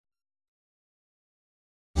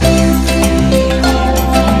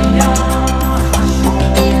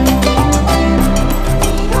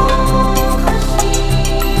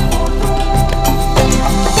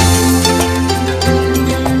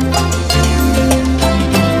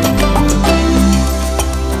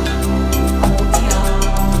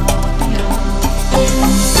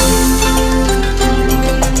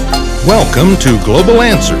Welcome to Global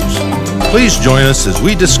Answers. Please join us as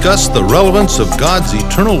we discuss the relevance of God's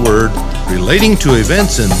eternal Word relating to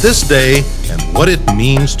events in this day and what it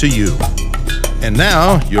means to you. And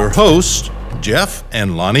now, your hosts, Jeff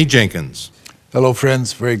and Lonnie Jenkins. Hello,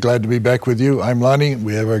 friends. Very glad to be back with you. I'm Lonnie.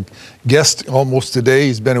 We have our guest almost today.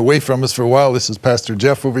 He's been away from us for a while. This is Pastor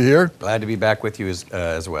Jeff over here. Glad to be back with you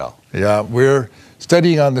as well. Yeah, we're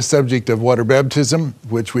studying on the subject of water baptism,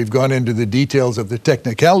 which we've gone into the details of the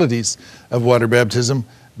technicalities of water baptism,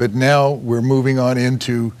 but now we're moving on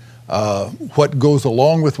into what goes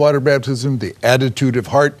along with water baptism, the attitude of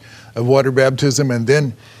heart of water baptism, and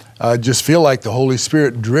then just feel like the Holy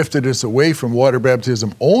Spirit drifted us away from water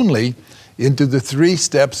baptism only into the three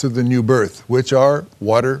steps of the new birth, which are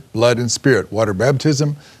water, blood, and spirit. Water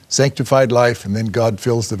baptism, sanctified life, and then God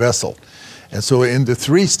fills the vessel. And so in the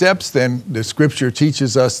three steps, then, the Scripture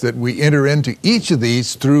teaches us that we enter into each of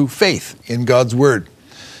these through faith in God's Word.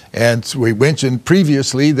 And so we mentioned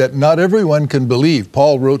previously that not everyone can believe.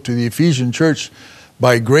 Paul wrote to the Ephesian church,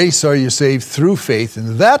 "By grace are you saved through faith,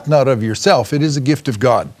 and that not of yourself, it is a gift of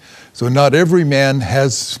God." So not every man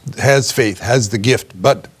has faith, has the gift.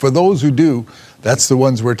 But for those who do, that's the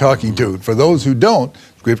ones we're talking to. For those who don't,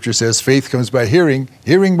 Scripture says faith comes by hearing,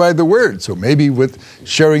 hearing by the Word. So maybe with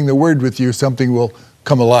sharing the Word with you, something will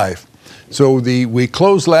come alive. So we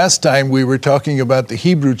closed last time, we were talking about the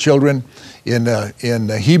Hebrew children in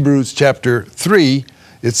Hebrews chapter 3.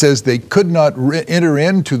 It says they could not enter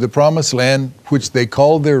into the promised land, which they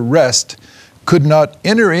call their rest, could not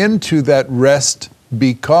enter into that rest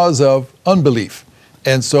because of unbelief.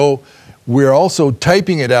 And so we're also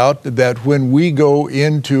typing it out that when we go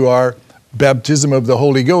into our baptism of the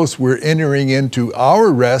Holy Ghost, we're entering into our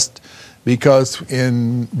rest, because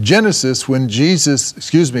in Genesis, when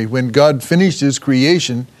God finished His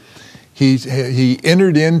creation, He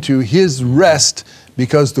entered into His rest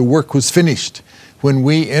because the work was finished. When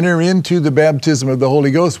we enter into the baptism of the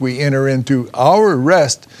Holy Ghost, we enter into our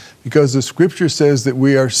rest because the Scripture says that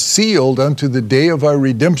we are sealed unto the day of our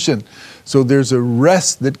redemption. So there's a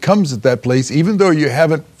rest that comes at that place, even though you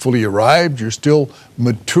haven't fully arrived, you're still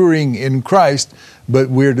maturing in Christ,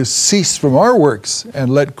 but we're to cease from our works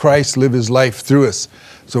and let Christ live His life through us.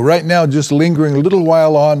 So right now, just lingering a little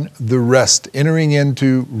while on the rest, entering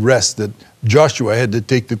into rest, that Joshua had to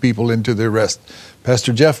take the people into their rest.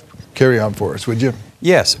 Pastor Jeff, carry on for us, would you?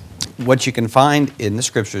 Yes. What you can find in the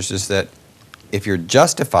Scriptures is that if you're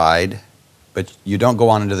justified, but you don't go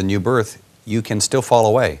on into the new birth, you can still fall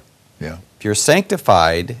away. Yeah. If you're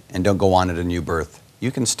sanctified and don't go on into the new birth,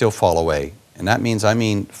 you can still fall away. And that means,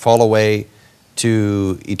 fall away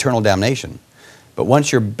to eternal damnation. But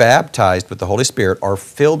once you're baptized with the Holy Spirit or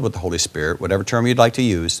filled with the Holy Spirit, whatever term you'd like to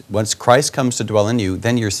use, once Christ comes to dwell in you,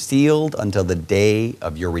 then you're sealed until the day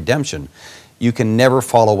of your redemption. You can never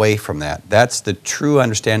fall away from that. That's the true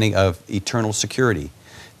understanding of eternal security.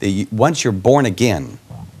 Once you're born again,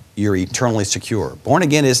 you're eternally secure. Born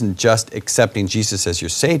again isn't just accepting Jesus as your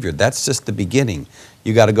Savior. That's just the beginning.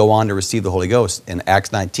 You got to go on to receive the Holy Ghost. In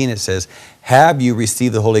Acts 19 it says, "Have you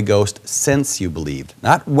received the Holy Ghost since you believed?"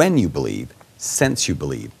 Not when you believe, since you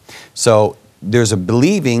believe. So there's a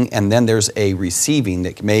believing and then there's a receiving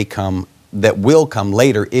that will come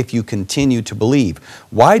later if you continue to believe.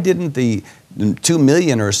 Why didn't the 2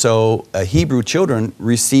 million or so Hebrew children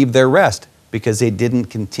receive their rest? Because they didn't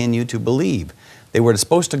continue to believe. They were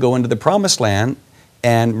supposed to go into the promised land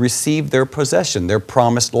and receive their possession, their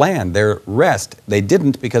promised land, their rest. They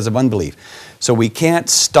didn't because of unbelief. So we can't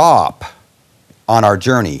stop on our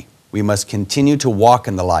journey. We must continue to walk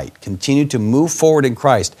in the light, continue to move forward in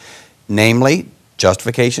Christ, namely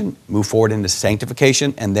justification, move forward into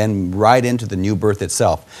sanctification, and then right into the new birth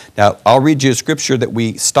itself. Now, I'll read you a scripture that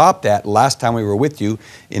we stopped at last time we were with you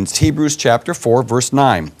in Hebrews chapter 4, verse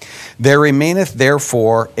 9. "There remaineth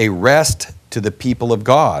therefore a rest to the people of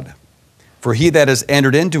God. For he that has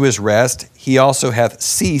entered into his rest, he also hath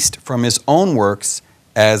ceased from his own works,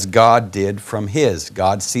 as God did from His."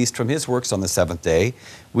 God ceased from His works on the seventh day.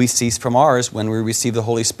 We cease from ours when we receive the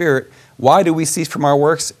Holy Spirit. Why do we cease from our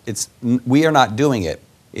works? We are not doing it.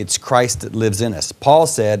 It's Christ that lives in us. Paul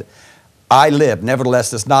said, "I live,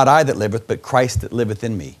 nevertheless it's not I that liveth, but Christ that liveth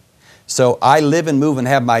in me." So I live and move and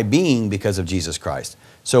have my being because of Jesus Christ.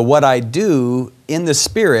 So what I do in the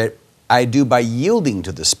Spirit, I do by yielding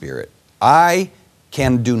to the Spirit. I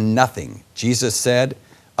can do nothing. Jesus said,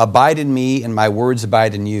 "Abide in me and my words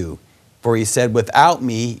abide in you." For He said, "Without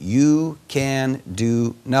me, you can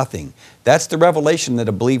do nothing." That's the revelation that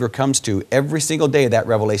a believer comes to. Every single day that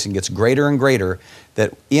revelation gets greater and greater,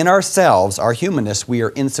 that in ourselves, our humanness, we are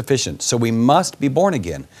insufficient. So we must be born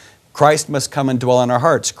again. Christ must come and dwell in our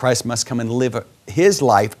hearts. Christ must come and live His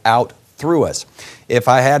life out through us. If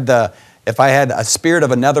I had a spirit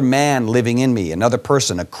of another man living in me, another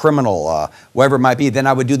person, a criminal, whatever it might be, then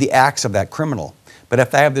I would do the acts of that criminal. But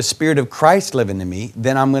if I have the Spirit of Christ living in me,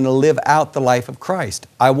 then I'm going to live out the life of Christ.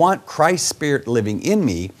 I want Christ's Spirit living in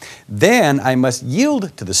me, then I must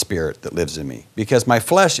yield to the Spirit that lives in me, because my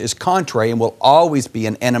flesh is contrary and will always be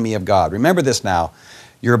an enemy of God. Remember this now.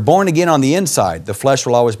 You're born again on the inside. The flesh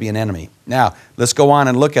will always be an enemy. Now, let's go on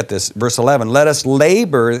and look at this. Verse 11, let us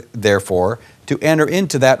labor, therefore, to enter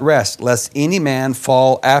into that rest, lest any man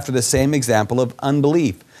fall after the same example of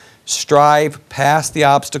unbelief. Strive past the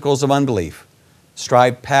obstacles of unbelief.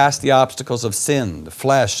 Strive past the obstacles of sin, the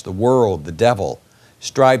flesh, the world, the devil.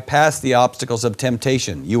 Strive past the obstacles of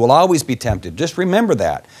temptation. You will always be tempted. Just remember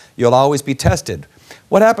that. You'll always be tested.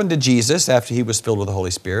 What happened to Jesus after He was filled with the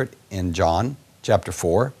Holy Spirit in John chapter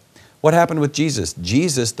 4? What happened with Jesus?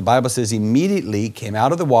 Jesus, the Bible says, immediately came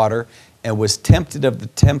out of the water and was tempted of the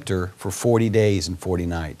tempter for 40 days and 40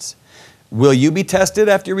 nights. Will you be tested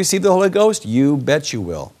after you receive the Holy Ghost? You bet you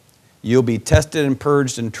will. You'll be tested and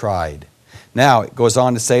purged and tried. Now, it goes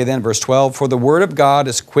on to say then, verse 12, for the word of God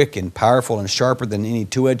is quick and powerful and sharper than any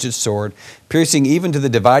two-edged sword, piercing even to the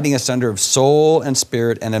dividing asunder of soul and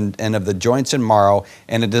spirit and of the joints and marrow,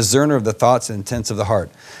 and a discerner of the thoughts and intents of the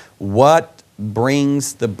heart. What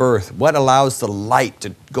brings the birth? What allows the light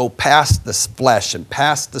to go past the flesh and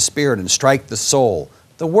past the spirit and strike the soul?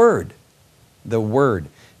 The Word. The Word.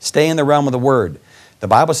 Stay in the realm of the Word. The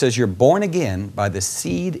Bible says you're born again by the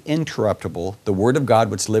seed incorruptible, the Word of God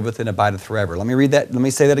which liveth and abideth forever. Let me read that. Let me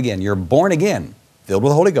say that again. You're born again, filled with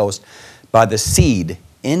the Holy Ghost, by the seed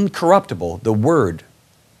incorruptible, the Word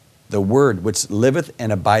which liveth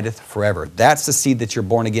and abideth forever. That's the seed that you're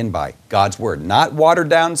born again by, God's Word. Not watered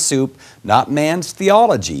down soup, not man's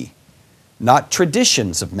theology, not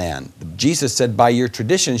traditions of man. Jesus said, by your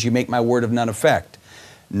traditions you make my word of none effect.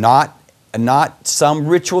 Not some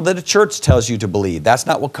ritual that a church tells you to believe. That's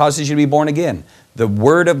not what causes you to be born again. The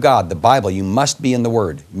Word of God, the Bible, you must be in the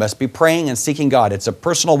Word. You must be praying and seeking God. It's a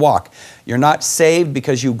personal walk. You're not saved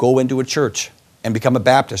because you go into a church and become a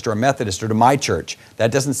Baptist or a Methodist or to my church.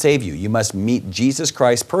 That doesn't save you. You must meet Jesus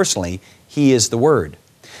Christ personally. He is the Word.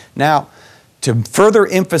 Now, to further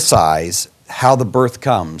emphasize how the birth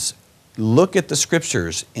comes, look at the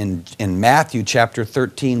Scriptures in Matthew chapter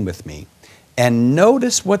 13 with me. And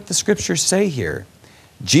notice what the Scriptures say here.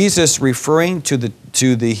 Jesus, referring to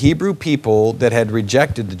the Hebrew people that had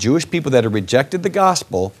rejected, the Jewish people that had rejected the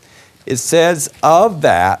gospel, it says of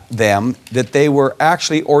them that they were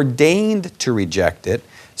actually ordained to reject it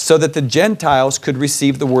so that the Gentiles could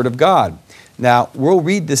receive the Word of God. Now, we'll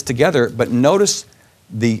read this together, but notice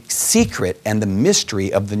the secret and the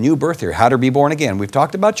mystery of the new birth here, how to be born again. We've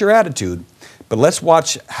talked about your attitude, but let's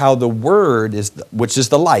watch how the Word, which is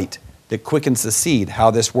the light, that quickens the seed,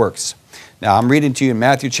 how this works. Now, I'm reading to you in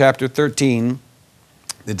Matthew chapter 13.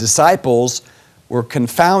 The disciples were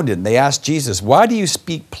confounded. They asked Jesus, why do you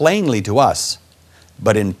speak plainly to us,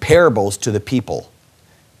 but in parables to the people?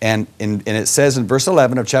 And it says in verse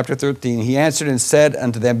 11 of chapter 13, He answered and said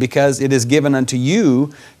unto them, because it is given unto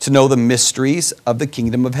you to know the mysteries of the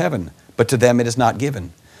kingdom of heaven, but to them it is not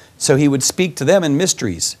given. So He would speak to them in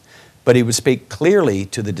mysteries, but He would speak clearly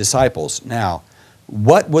to the disciples. Now,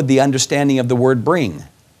 what would the understanding of the Word bring?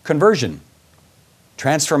 Conversion,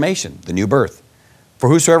 transformation, the new birth. For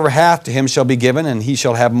whosoever hath, to him shall be given, and he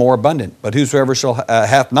shall have more abundant. But whosoever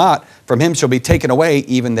hath not, from him shall be taken away,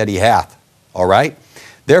 even that he hath. All right?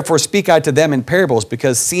 Therefore speak I to them in parables,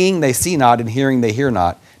 because seeing they see not, and hearing they hear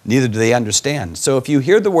not, neither do they understand. So if you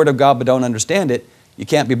hear the Word of God but don't understand it, you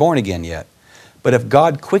can't be born again yet. But if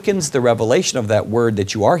God quickens the revelation of that Word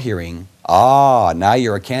that you are hearing, now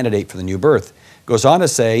you're a candidate for the new birth. Goes on to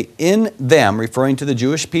say, in them, referring to the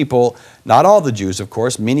Jewish people, not all the Jews, of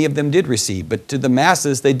course, many of them did receive, but to the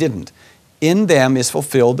masses they didn't. In them is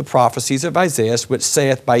fulfilled the prophecies of Isaiah, which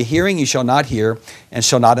saith, by hearing you shall not hear, and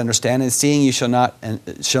shall not understand, and seeing you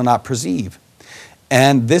shall not perceive.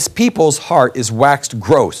 And this people's heart is waxed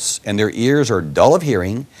gross, and their ears are dull of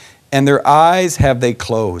hearing, and their eyes have they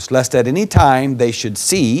closed, lest at any time they should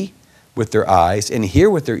see with their eyes, and hear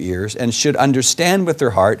with their ears, and should understand with their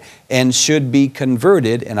heart, and should be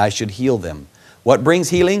converted, and I should heal them. What brings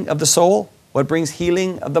healing of the soul? What brings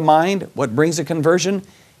healing of the mind? What brings a conversion?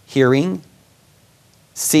 Hearing,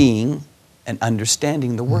 seeing, and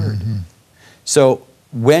understanding the Word. Mm-hmm. So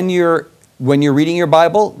when you're reading your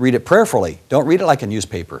Bible, read it prayerfully. Don't read it like a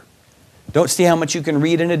newspaper. Don't see how much you can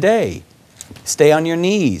read in a day. Stay on your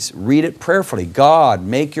knees. Read it prayerfully. God,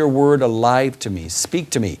 make your word alive to me. Speak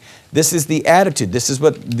to me. This is the attitude. This is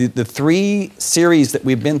what the three series that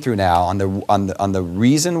we've been through now on the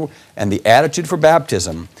reason and the attitude for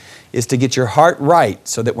baptism is to get your heart right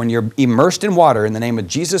so that when you're immersed in water in the name of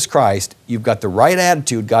Jesus Christ, you've got the right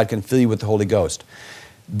attitude. God can fill you with the Holy Ghost.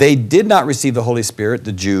 They did not receive the Holy Spirit,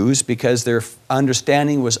 the Jews, because their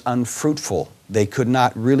understanding was unfruitful. They could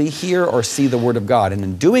not really hear or see the Word of God. And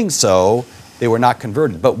in doing so, they were not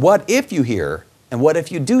converted. But what if you hear, and what if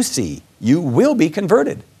you do see? You will be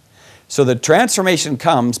converted. So the transformation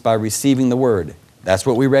comes by receiving the Word. That's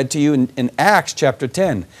what we read to you in Acts chapter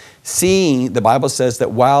 10. Seeing, the Bible says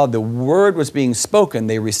that while the Word was being spoken,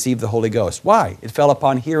 they received the Holy Ghost. Why? It fell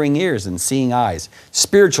upon hearing ears and seeing eyes,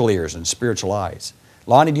 spiritual ears and spiritual eyes.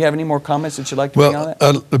 Lonnie, do you have any more comments that you'd like to bring on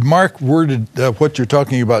that? Mark worded what you're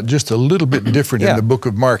talking about just a little bit different in the book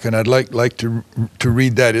of Mark, and I'd like to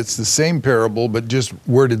read that. It's the same parable, but just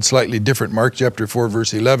worded slightly different. Mark chapter 4,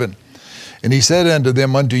 verse 11. And he said unto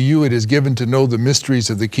them, unto you it is given to know the mysteries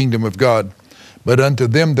of the kingdom of God, but unto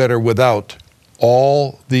them that are without,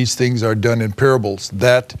 all these things are done in parables,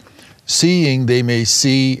 that seeing they may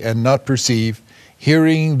see and not perceive,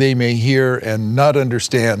 hearing they may hear and not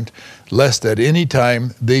understand, lest at any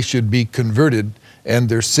time they should be converted and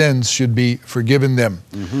their sins should be forgiven them.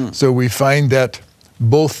 So we find that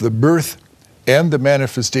both the birth and the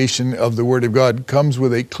manifestation of the Word of God comes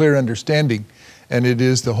with a clear understanding, and it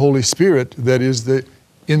is the Holy Spirit that is the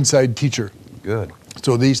inside teacher. Good.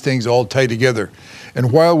 So these things all tie together.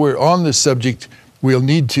 And while we're on this subject, we'll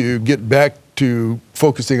need to get back to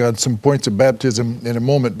focusing on some points of baptism in a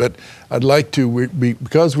moment, but I'd like to,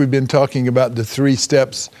 because we've been talking about the three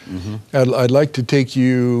steps, I'd like to take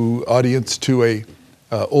you, audience, to a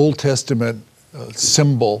Old Testament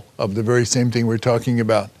symbol of the very same thing we're talking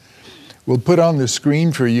about. We'll put on the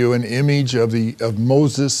screen for you an image of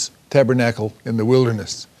Moses' tabernacle in the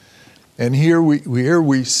wilderness. And here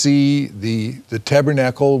we see the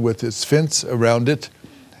tabernacle with its fence around it,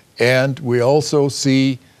 and we also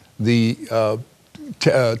see the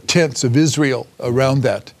tents of Israel around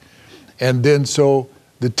that. And then so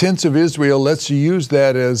the tents of Israel, let's use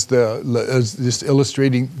that as just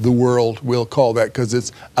illustrating the world, we'll call that, because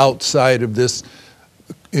it's outside of this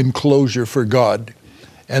enclosure for God.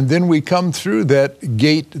 And then we come through that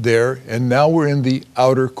gate there, and now we're in the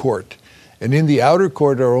outer court. And in the outer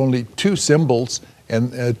court are only two symbols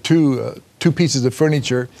and two pieces of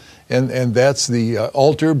furniture, and that's the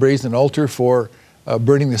altar, brazen altar for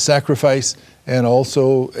burning the sacrifice, and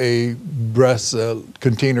also a brass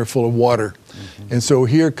container full of water. And so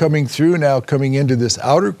here coming into this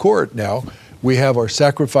outer court now, we have our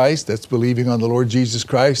sacrifice, that's believing on the Lord Jesus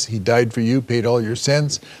Christ. He died for you, paid all your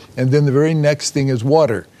sins. And then the very next thing is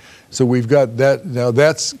water. So we've got that, now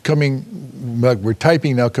that's coming, we're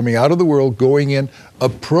typing now, coming out of the world, going in,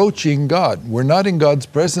 approaching God. We're not in God's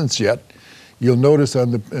presence yet. You'll notice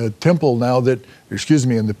on the temple now that,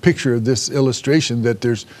 in the picture of this illustration, that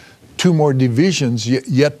there's two more divisions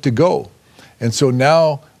yet to go. And so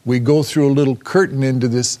now we go through a little curtain into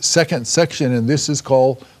this second section, and this is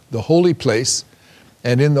called the holy place.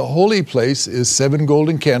 And in the holy place is 7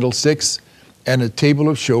 golden candlesticks and a table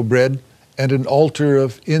of showbread and an altar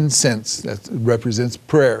of incense that represents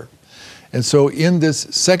prayer. And so in this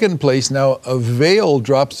second place now, a veil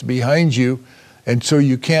drops behind you, and so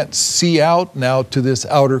you can't see out now to this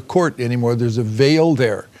outer court anymore. There's a veil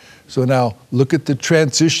there. So now look at the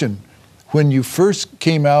transition. When you first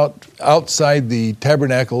came outside the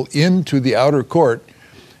tabernacle into the outer court,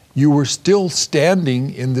 you were still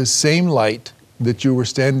standing in the same light that you were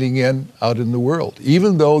standing in out in the world.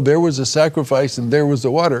 Even though there was a sacrifice and there was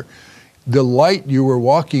the water, the light you were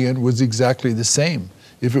walking in was exactly the same.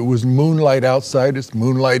 If it was moonlight outside, it's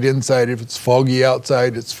moonlight inside. If it's foggy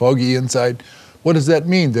outside, it's foggy inside. What does that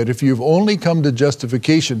mean? That if you've only come to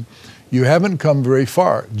justification, you haven't come very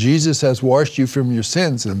far. Jesus has washed you from your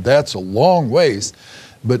sins, and that's a long ways.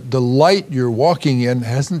 But the light you're walking in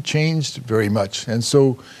hasn't changed very much. And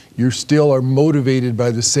so you still are motivated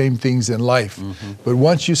by the same things in life. But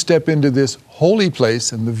once you step into this holy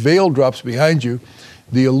place and the veil drops behind you,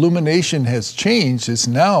 the illumination has changed. It's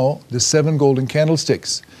now the 7 golden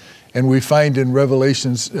candlesticks. And we find in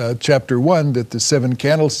Revelations chapter 1 that the 7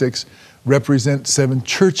 candlesticks represent 7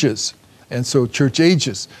 churches, and so church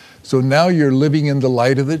ages. So now you're living in the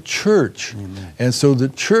light of the church. And so the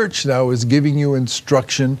church now is giving you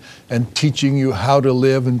instruction and teaching you how to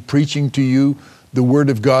live and preaching to you the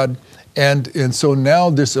Word of God. And so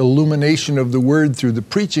now this illumination of the Word through the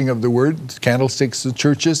preaching of the Word, candlesticks, the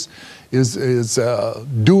churches, is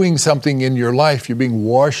doing something in your life. You're being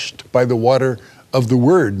washed by the water of the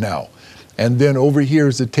Word now. And then over here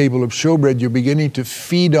is the table of showbread. You're beginning to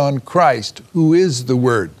feed on Christ, who is the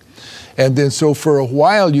Word. And then so for a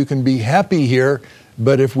while you can be happy here,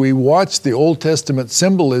 but if we watch the Old Testament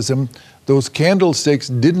symbolism, those candlesticks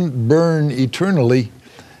didn't burn eternally.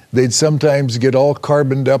 They'd sometimes get all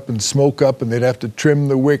carboned up and smoke up, and they'd have to trim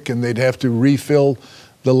the wick, and they'd have to refill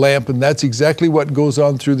the lamp, and that's exactly what goes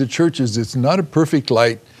on through the churches. It's not a perfect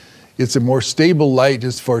light. It's a more stable light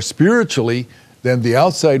as far spiritually than the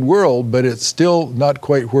outside world, but it's still not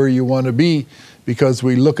quite where you want to be, because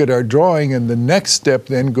we look at our drawing, and the next step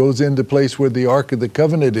then goes into place where the Ark of the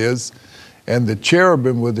Covenant is, and the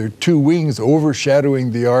cherubim with their two wings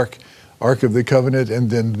overshadowing the Ark of the Covenant, and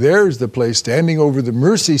then there's the place standing over the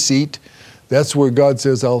mercy seat. That's where God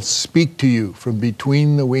says, I'll speak to you from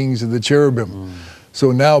between the wings of the cherubim.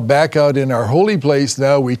 So now back out in our holy place,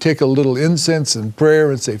 now we take a little incense and prayer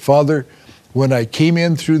and say, Father, when I came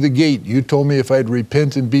in through the gate, you told me if I'd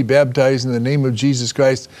repent and be baptized in the name of Jesus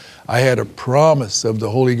Christ, I had a promise of the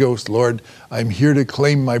Holy Ghost. Lord, I'm here to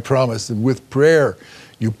claim my promise. And with prayer,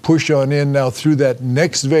 you push on in now through that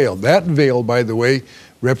next veil. That veil, by the way,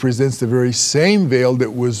 represents the very same veil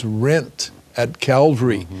that was rent at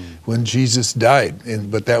Calvary when Jesus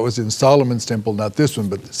died. But that was in Solomon's temple, not this one,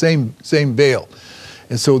 but the same veil.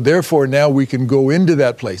 And so therefore now we can go into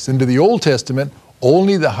that place. Into the Old Testament,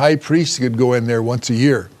 only the high priest could go in there once a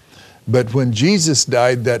year. But when Jesus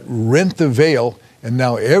died, that rent the veil, and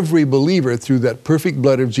now every believer through that perfect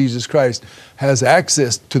blood of Jesus Christ has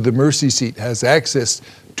access to the mercy seat, has access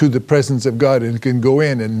to the presence of God, and can go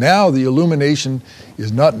in. And now the illumination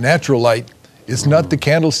is not natural light. It's not the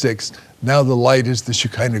candlesticks. Now the light is the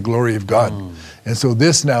Shekinah glory of God. And so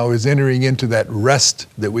this now is entering into that rest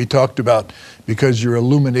that we talked about, because your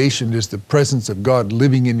illumination is the presence of God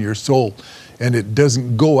living in your soul. And it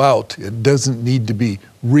doesn't go out. It doesn't need to be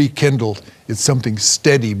rekindled. It's something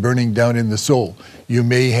steady burning down in the soul. You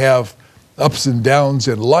may have ups and downs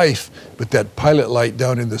in life, but that pilot light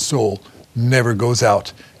down in the soul never goes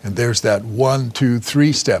out. And there's that 1, 2,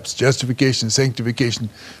 3 steps: justification,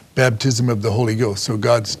 sanctification, baptism of the Holy Ghost. So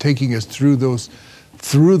God's taking us through those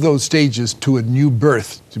stages to a new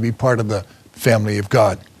birth, to be part of the family of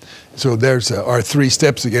God. So there's our 3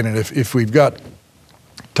 steps again. And if we've got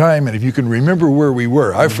time, and if you can remember where we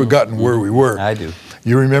were, I've forgotten where we were. I do.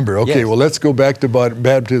 You remember? Okay, Yes. well, let's go back to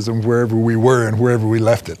baptism wherever we were and wherever we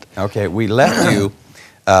left it. Okay, we left you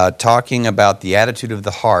talking about the attitude of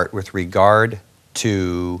the heart with regard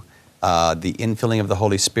to the infilling of the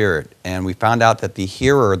Holy Spirit. And we found out that the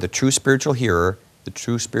hearer, the true spiritual hearer, the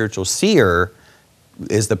true spiritual seer,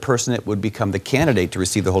 is the person that would become the candidate to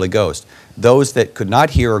receive the Holy Ghost. Those that could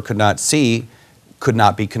not hear or could not see could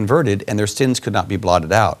not be converted, and their sins could not be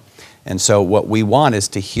blotted out. And so what we want is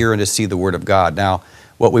to hear and to see the Word of God. Now,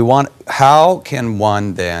 what we want, how can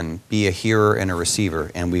one then be a hearer and a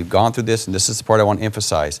receiver? And we've gone through this, and this is the part I want to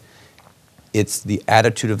emphasize. It's the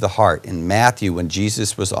attitude of the heart. In Matthew, when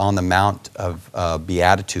Jesus was on the Mount of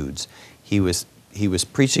Beatitudes, he was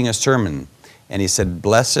preaching a sermon, and he said,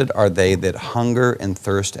 "Blessed are they that hunger and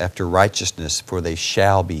thirst after righteousness, for they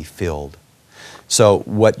shall be filled." So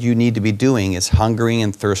what you need to be doing is hungering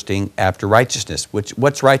and thirsting after righteousness.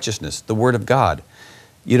 What's righteousness? The Word of God.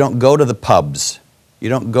 You don't go to the pubs. You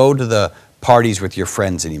don't go to the parties with your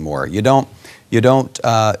friends anymore. You don't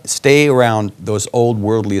stay around those old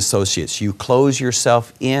worldly associates. You close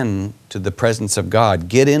yourself in to the presence of God.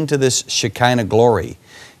 Get into this Shekinah glory.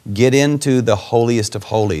 Get into the holiest of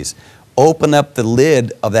holies. Open up the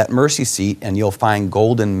lid of that mercy seat and you'll find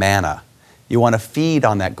golden manna. You want to feed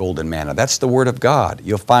on that golden manna. That's the Word of God.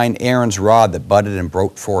 You'll find Aaron's rod that budded and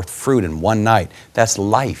brought forth fruit in one night. That's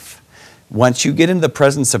life. Once you get into the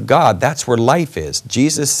presence of God, that's where life is.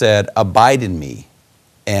 Jesus said, "Abide in me.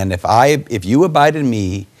 And if you abide in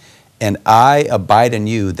me and I abide in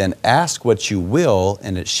you, then ask what you will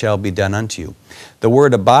and it shall be done unto you." The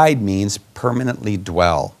word abide means permanently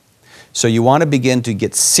dwell. So you want to begin to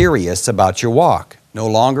get serious about your walk. No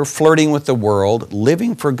longer flirting with the world,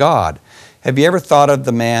 living for God. Have you ever thought of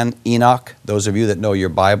the man Enoch? Those of you that know your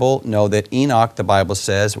Bible know that Enoch, the Bible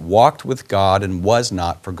says, walked with God and was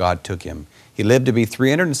not, for God took him. He lived to be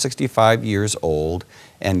 365 years old,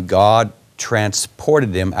 and God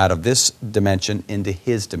transported him out of this dimension into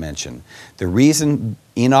his dimension. The reason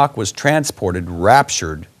Enoch was transported,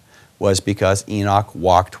 raptured, was because Enoch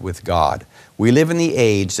walked with God. We live in the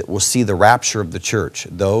age that will see the rapture of the church.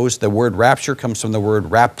 The word rapture comes from the word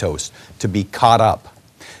raptos, to be caught up.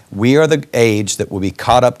 We are the age that will be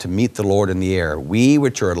caught up to meet the Lord in the air. We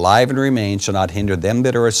which are alive and remain shall not hinder them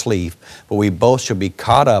that are asleep, but we both shall be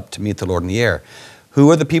caught up to meet the Lord in the air. Who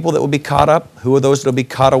are the people that will be caught up? Who are those that will be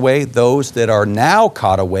caught away? Those that are now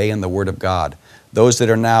caught away in the Word of God. Those that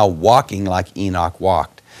are now walking like Enoch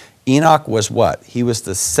walked. Enoch was what? He was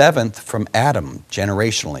the seventh from Adam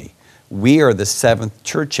generationally. We are the seventh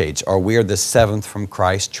church age, or we are the seventh from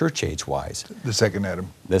Christ church age-wise. The second Adam.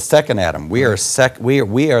 The second Adam. We are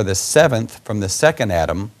the seventh from the second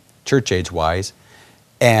Adam, church age-wise,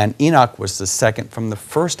 and Enoch was the second from the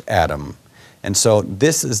first Adam. And so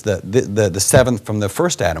this is the seventh from the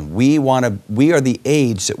first Adam. We are the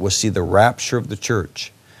age that will see the rapture of the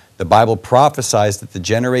church. The Bible prophesies that the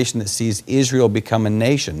generation that sees Israel become a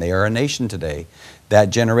nation, they are a nation today,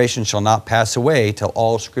 that generation shall not pass away till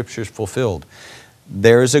all Scripture is fulfilled.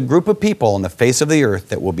 There is a group of people on the face of the earth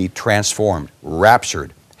that will be transformed,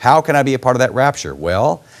 raptured. How can I be a part of that rapture?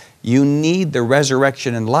 Well, you need the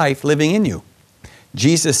resurrection and life living in you.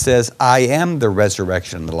 Jesus says, I am the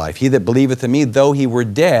resurrection and the life. He that believeth in me, though he were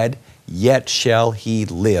dead, yet shall he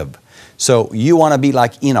live. So you want to be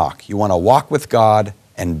like Enoch. You want to walk with God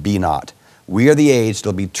and be not. We are the age that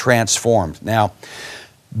will be transformed. Now,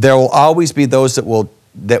 there will always be those that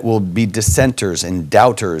will be dissenters and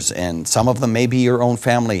doubters, and some of them may be your own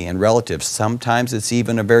family and relatives. Sometimes it's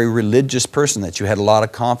even a very religious person that you had a lot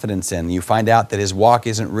of confidence in. You find out that his walk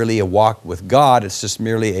isn't really a walk with God, it's just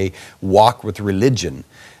merely a walk with religion.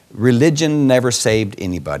 Religion never saved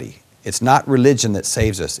anybody. It's not religion that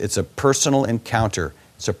saves us. It's a personal encounter.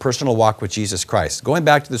 It's a personal walk with Jesus Christ. Going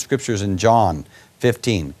back to the Scriptures in John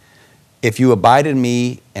 15, if you abide in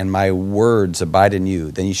me and my words abide in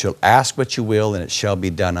you, then you shall ask what you will and it shall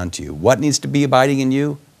be done unto you. What needs to be abiding in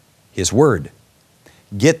you? His Word.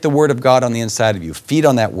 Get the Word of God on the inside of you. Feed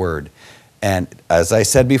on that Word. And as I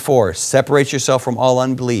said before, separate yourself from all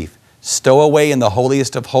unbelief. Stow away in the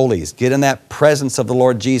holiest of holies. Get in that presence of the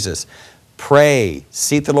Lord Jesus. Pray.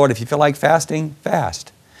 Seek the Lord. If you feel like fasting,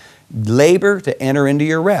 fast. Labor to enter into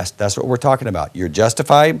your rest. That's what we're talking about. You're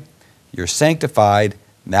justified. You're sanctified.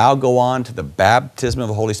 Now go on to the baptism of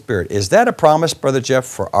the Holy Spirit. Is that a promise, Brother Jeff,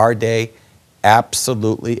 for our day?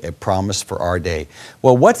 Absolutely a promise for our day.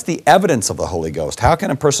 Well, what's the evidence of the Holy Ghost? How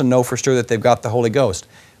can a person know for sure that they've got the Holy Ghost?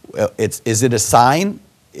 Is it a sign?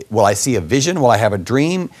 Will I see a vision? Will I have a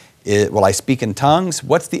dream? Will I speak in tongues?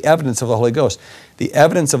 What's the evidence of the Holy Ghost? The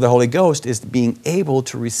evidence of the Holy Ghost is being able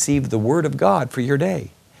to receive the Word of God for your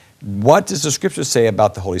day. What does the Scripture say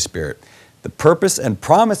about the Holy Spirit? The purpose and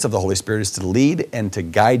promise of the Holy Spirit is to lead and to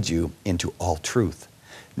guide you into all truth.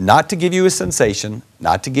 Not to give you a sensation,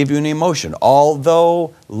 not to give you an emotion.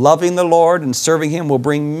 Although loving the Lord and serving Him will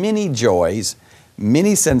bring many joys,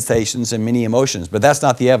 many sensations, and many emotions. But that's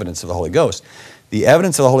not the evidence of the Holy Ghost. The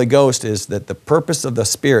evidence of the Holy Ghost is that the purpose of the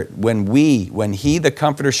Spirit, when He, the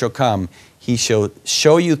Comforter, shall come, He shall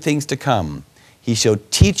show you things to come. He shall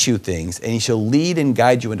teach you things, and He shall lead and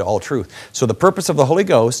guide you into all truth. So the purpose of the Holy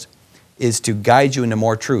Ghost is to guide you into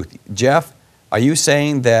more truth. Jeff, are you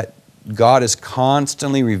saying that God is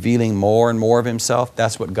constantly revealing more and more of Himself?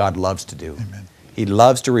 That's what God loves to do. Amen. He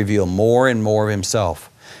loves to reveal more and more of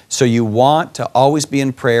Himself. So you want to always be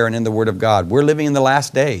in prayer and in the Word of God. We're living in the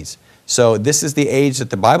last days. So this is the age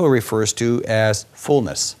that the Bible refers to as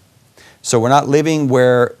fullness. So we're not living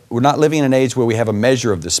in an age where we have a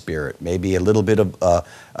measure of the Spirit, maybe a little bit of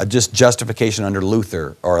just justification under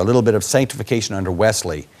Luther, or a little bit of sanctification under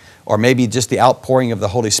Wesley, or maybe just the outpouring of the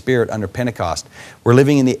Holy Spirit under Pentecost. We're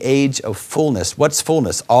living in the age of fullness. What's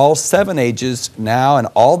fullness? All 7 ages now and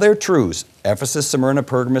all their truths, Ephesus, Smyrna,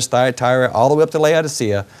 Pergamos, Thyatira, all the way up to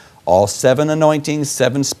Laodicea, all 7 anointings,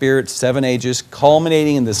 7 spirits, 7 ages,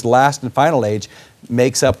 culminating in this last and final age,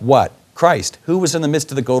 makes up what? Christ. Who was in the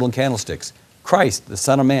midst of the golden candlesticks? Christ, the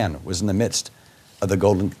Son of Man, was in the midst of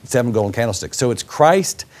the 7 golden candlesticks. So it's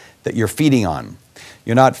Christ that you're feeding on.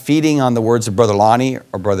 You're not feeding on the words of Brother Lonnie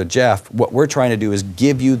or Brother Jeff. What we're trying to do is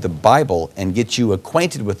give you the Bible and get you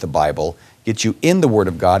acquainted with the Bible, get you in the Word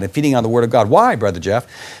of God and feeding on the Word of God. Why, Brother Jeff?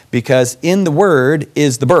 Because in the Word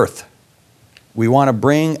is the birth. We want to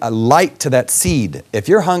bring a light to that seed. If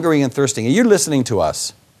you're hungry and thirsting, and you're listening to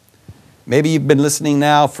us, maybe you've been listening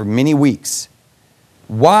now for many weeks.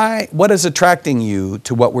 What is attracting you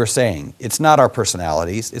to what we're saying? It's not our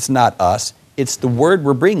personalities. It's not us. It's the Word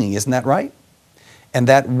we're bringing. Isn't that right? And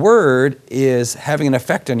that Word is having an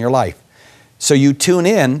effect on your life. So you tune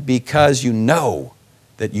in because you know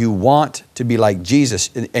that you want to be like Jesus.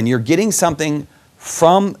 And you're getting something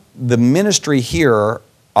from the ministry here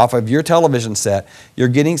off of your television set. You're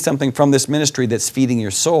getting something from this ministry that's feeding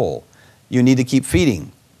your soul. You need to keep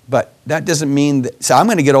feeding. But that doesn't mean that, so I'm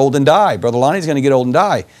going to get old and die. Brother Lonnie's going to get old and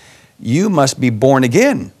die. You must be born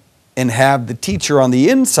again and have the teacher on the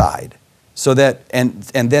inside. So that, and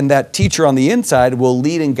then that teacher on the inside will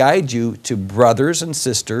lead and guide you to brothers and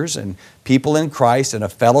sisters and people in Christ and a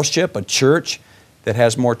fellowship, a church that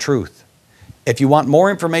has more truth. If you want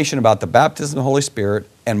more information about the baptism of the Holy Spirit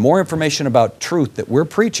and more information about truth that we're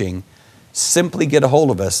preaching, simply get a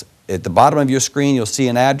hold of us. At the bottom of your screen, you'll see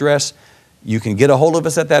an address. You can get a hold of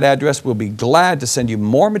us at that address. We'll be glad to send you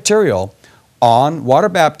more material on water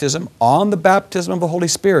baptism, on the baptism of the Holy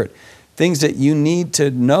Spirit, things that you need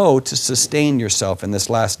to know to sustain yourself in this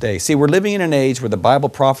last day. See, we're living in an age where the Bible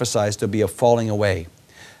prophesies there'll be a falling away,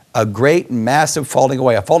 a great, massive falling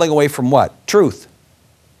away. A falling away from what? Truth.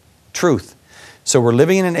 Truth. So we're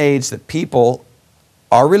living in an age that people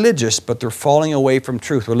are religious, but they're falling away from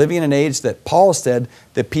truth. We're living in an age that Paul said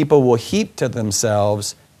that people will heap to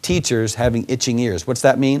themselves teachers having itching ears. What's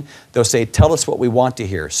that mean? They'll say, tell us what we want to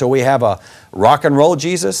hear. So we have a rock and roll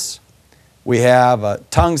Jesus. We have a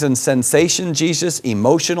tongues and sensation Jesus,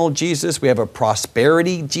 emotional Jesus. We have a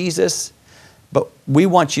prosperity Jesus. But we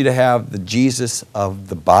want you to have the Jesus of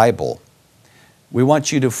the Bible. We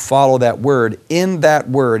want you to follow that word. In that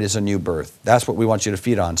word is a new birth. That's what we want you to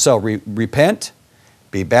feed on. So repent,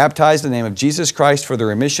 be baptized in the name of Jesus Christ for the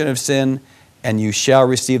remission of sin, and you shall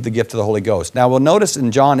receive the gift of the Holy Ghost. Now we'll notice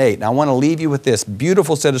in John 8, and I want to leave you with this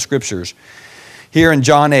beautiful set of scriptures. Here in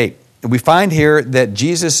John 8, we find here that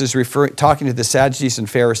Jesus is talking to the Sadducees and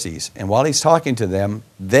Pharisees. And while he's talking to them,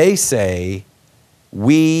 they say,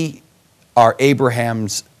 we are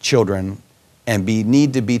Abraham's children and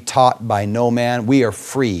need to be taught by no man. We are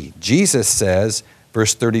free. Jesus says,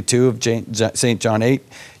 verse 32 of St. John 8,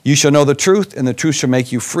 you shall know the truth, and the truth shall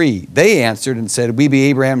make you free. They answered and said, we be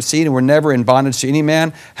Abraham's seed, and we're never in bondage to any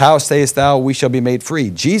man. How sayest thou, we shall be made free?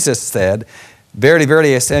 Jesus said, verily,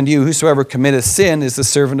 verily, I say unto you, whosoever committeth sin is the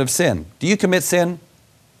servant of sin. Do you commit sin?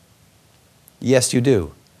 Yes, you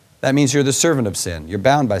do. That means you're the servant of sin. You're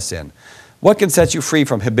bound by sin. What can set you free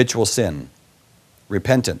from habitual sin?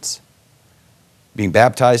 Repentance. Being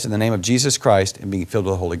baptized in the name of Jesus Christ and being filled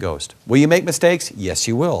with the Holy Ghost. Will you make mistakes? Yes,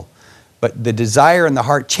 you will. But the desire in the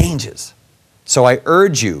heart changes. So I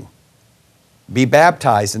urge you, be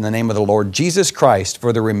baptized in the name of the Lord Jesus Christ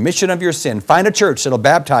for the remission of your sin. Find a church that'll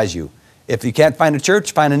baptize you. If you can't find a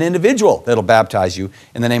church, find an individual that'll baptize you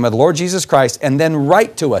in the name of the Lord Jesus Christ, and then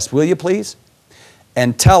write to us, will you please?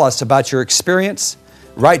 And tell us about your experience.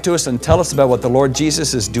 Write to us and tell us about what the Lord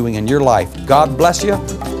Jesus is doing in your life. God bless you.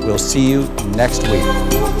 We'll see you next week.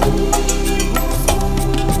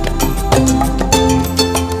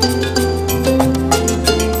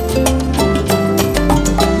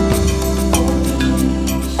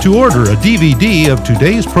 To order a DVD of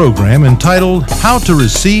today's program entitled How to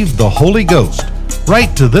Receive the Holy Ghost,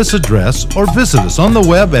 write to this address or visit us on the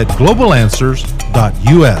web at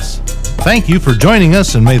globalanswers.us. Thank you for joining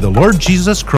us, and may the Lord Jesus Christ